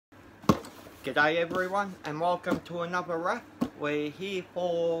G'day everyone and welcome to another Raff. We're here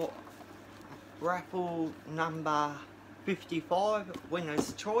for raffle number 55,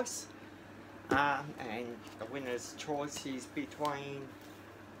 winner's choice. And the winner's choice is between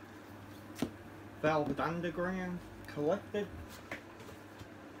Velvet Underground Collected,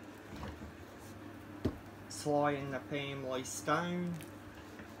 Sly and the Family Stone,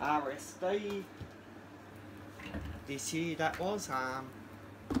 RSD, this year that was,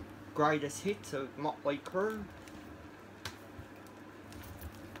 Greatest Hits of Motley Crue,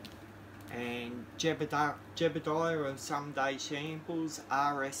 and Jebediah of Someday Shambles,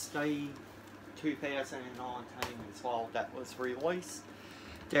 RSD 2019 as well, that was released.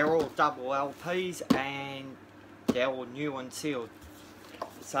 They're all double LPs and they're all new and sealed.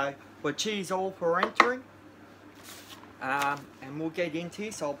 So we'll cheers all for entering, and we'll get into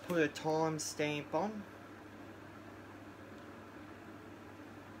this. I'll put a time stamp on.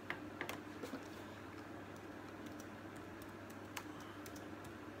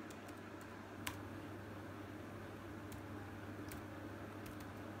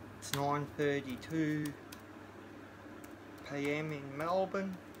 It's 9:32 PM in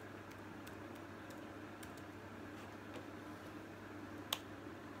Melbourne.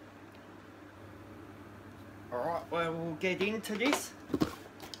 Alright, well, we'll get into this.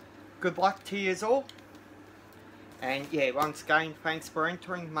 Good luck to you all. And yeah, once again, thanks for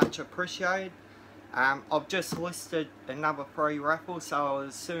entering, much appreciated. I've just listed another free raffle, so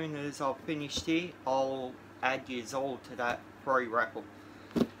as soon as I've finished here, I'll add you all to that free raffle.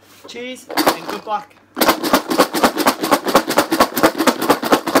 Cheers and good luck.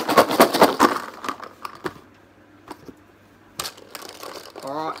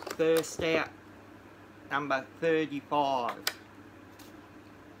 Alright, first out, number 35.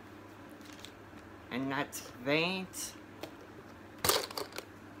 And that's Vance.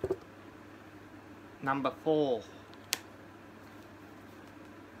 Number 4.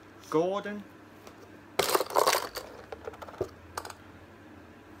 Gordon.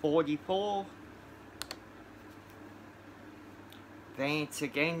 44. Vance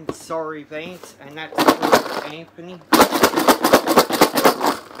again, sorry Vance, and that's for Anthony.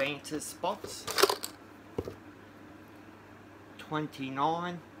 Vance's spots.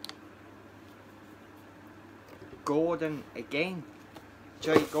 29. Gordon again.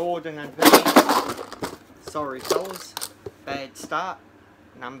 J. Gordon and Vance. Sorry fellas, bad start.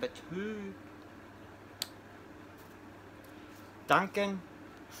 Number 2. Duncan.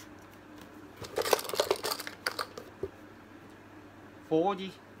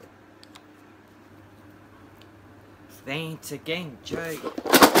 40. Vance again, J.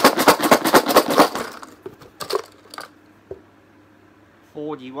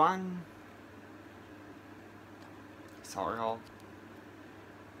 41. Sorry,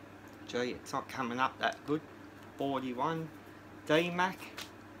 Gee, it's not coming up that good. 41. D-Mac.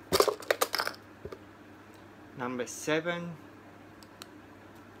 Number 7.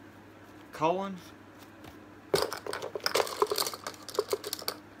 Colin.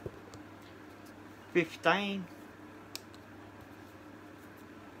 15.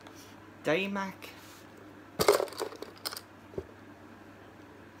 D-Mac.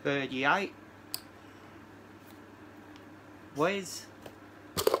 38. Wes.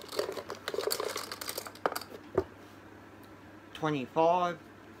 25.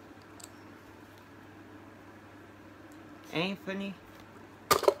 Anthony.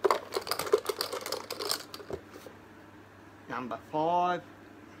 Number 5.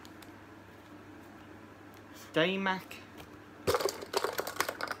 D-Mac.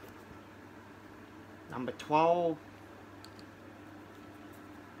 Number 12.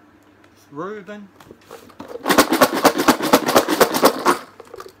 Ruben.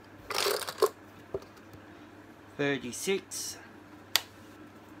 36.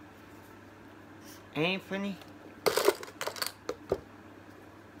 Anthony.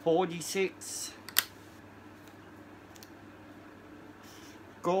 46.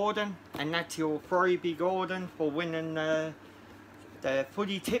 Gordon, and that's your freebie, Gordon, for winning the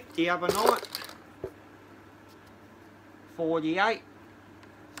footy tip the other night. 48.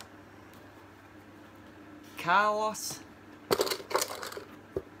 Carlos.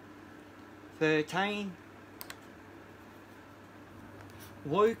 13.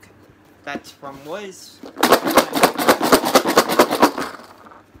 Luke, that's from Wes.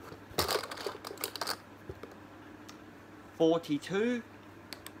 42.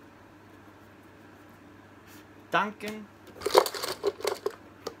 Duncan.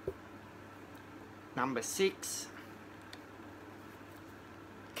 Number 6.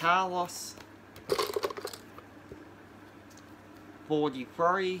 Carlos.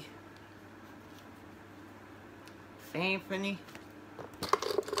 43. Anthony.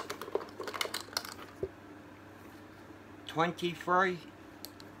 23.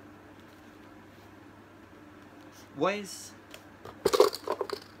 Wes.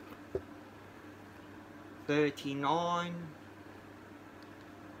 39.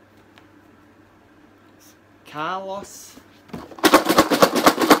 Carlos.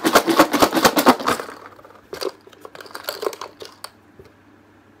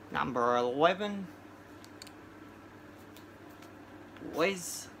 Number 11.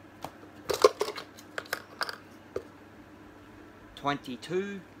 Wes.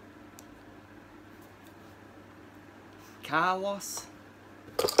 22. Carlos.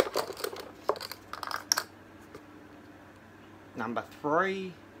 Number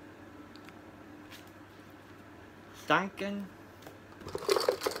 3. Duncan.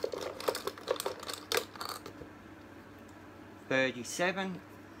 37.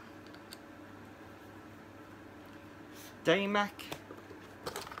 D-Mac.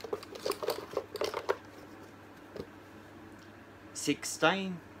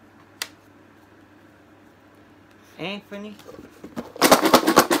 16. Anthony. I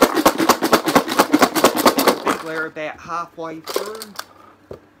think we're about halfway through.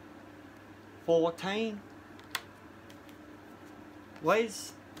 14.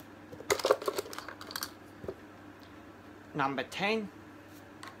 Wes. Number 10.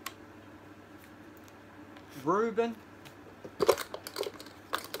 Ruben.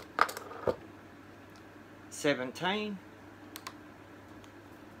 17.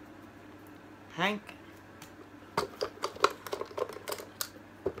 Hank.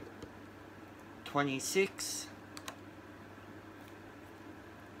 26.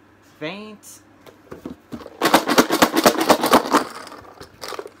 Vance.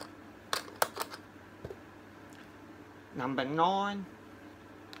 9.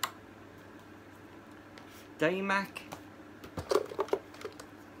 D-Mac.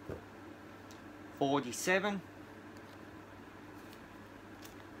 47.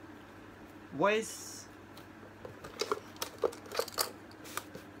 Wes.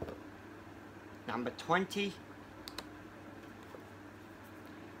 Number 20.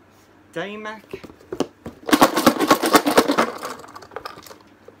 D-Mac.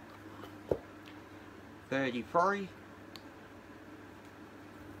 33.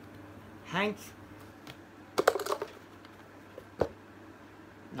 Hank.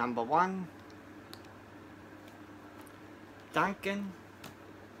 Number 1. Duncan.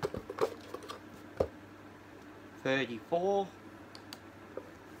 34.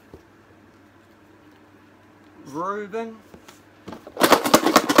 Ruben.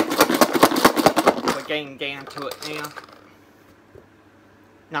 We're getting down to it now.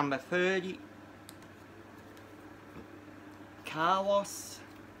 Number 30. Carlos.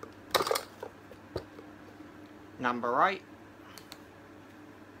 Number 8.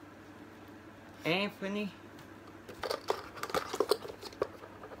 Anthony.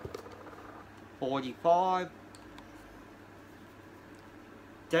 45.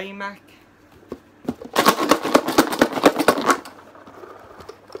 D-Mac.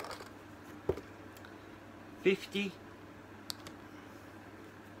 50.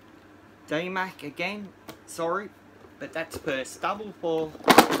 D-Mac again, sorry, but that's first double for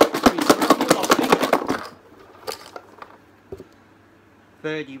his rookie, I think.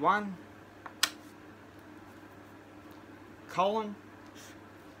 31. Colin.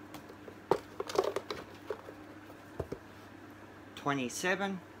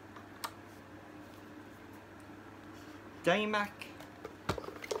 27. D-Mac.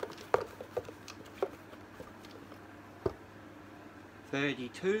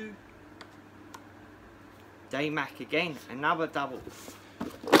 32. D-Mac again, another double.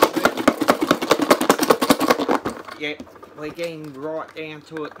 Yep, we're getting right down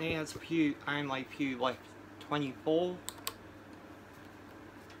to it now. There's only a few left. 24.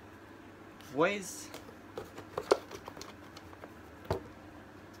 Wes.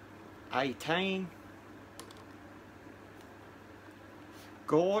 18.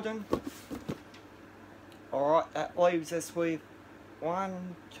 Gordon. Alright, that leaves us with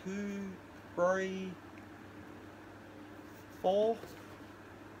 1, 2, 3, 4.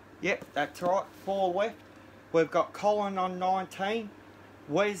 Yep, that's right, 4 left. We've got Colin on 19,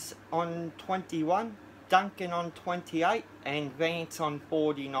 Wes on 21, Duncan on 28, and Vance on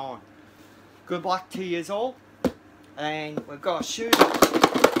 49. Good luck to you all. And we've got a shooter.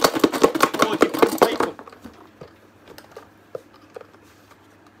 4 different people.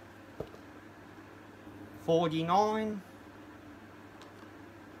 $49.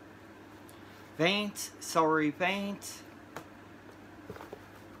 Vance, sorry Vance.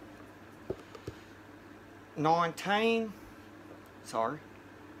 19, sorry,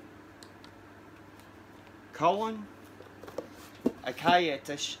 Colin. Okay,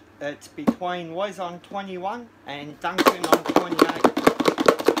 it's between Wes on 21 and Duncan on 28.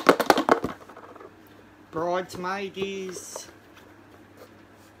 Bridesmaid is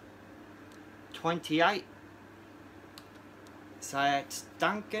 28. So it's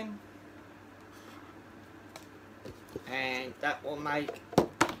Duncan. And that will make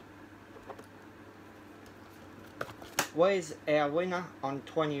Wes our winner on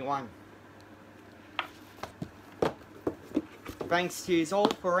 21. Thanks to you all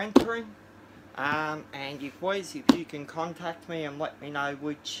for entering. And if Wes, if you can contact me and let me know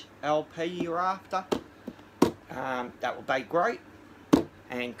which LP you're after, that would be great.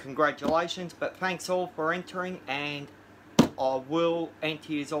 And congratulations. But thanks all for entering, and I will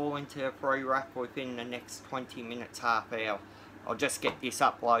enter you all into a free Raff within the next 20 minutes, half hour. I'll just get this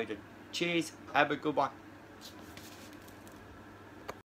uploaded. Cheers. Have a good one.